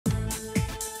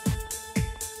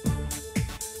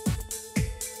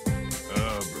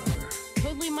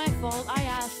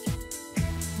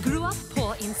Grew up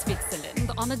poor in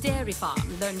Switzerland, on a dairy farm,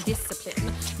 learned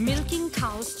discipline. Milking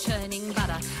cows, churning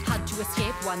butter, had to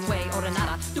escape one way or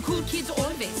another. The cool kids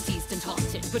always teased and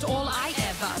taunted, but all I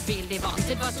ever really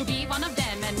wanted was to be one of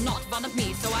them and not one of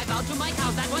me. So I vowed to my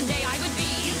cows that one day I would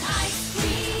be Ice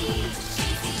Queen.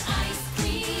 She's the Ice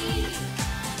Queen.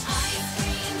 Ice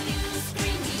Queen, you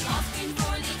scream, we all scream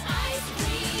for the Ice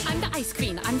Queen. I'm the Ice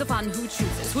Queen, I'm the one who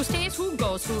chooses, who stays, who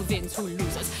goes, who wins, who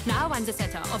loses. Now I'm the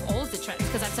setter of all the trends,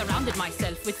 cause I've surrounded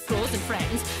myself with frozen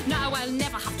friends. Now I'll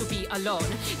never have to be alone,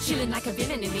 chilling like a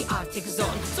villain in the Arctic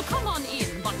zone. So come on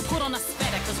in, but put on a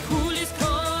sweater, cause cool is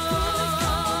cold.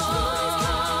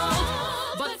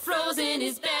 But frozen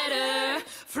is better.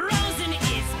 Frozen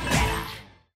is better.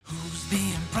 Who's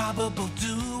the improbable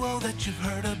duo that you've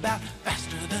heard about?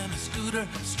 Faster than a scooter,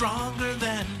 stronger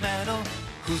than metal.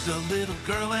 Who's a little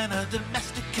girl and a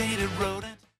domestic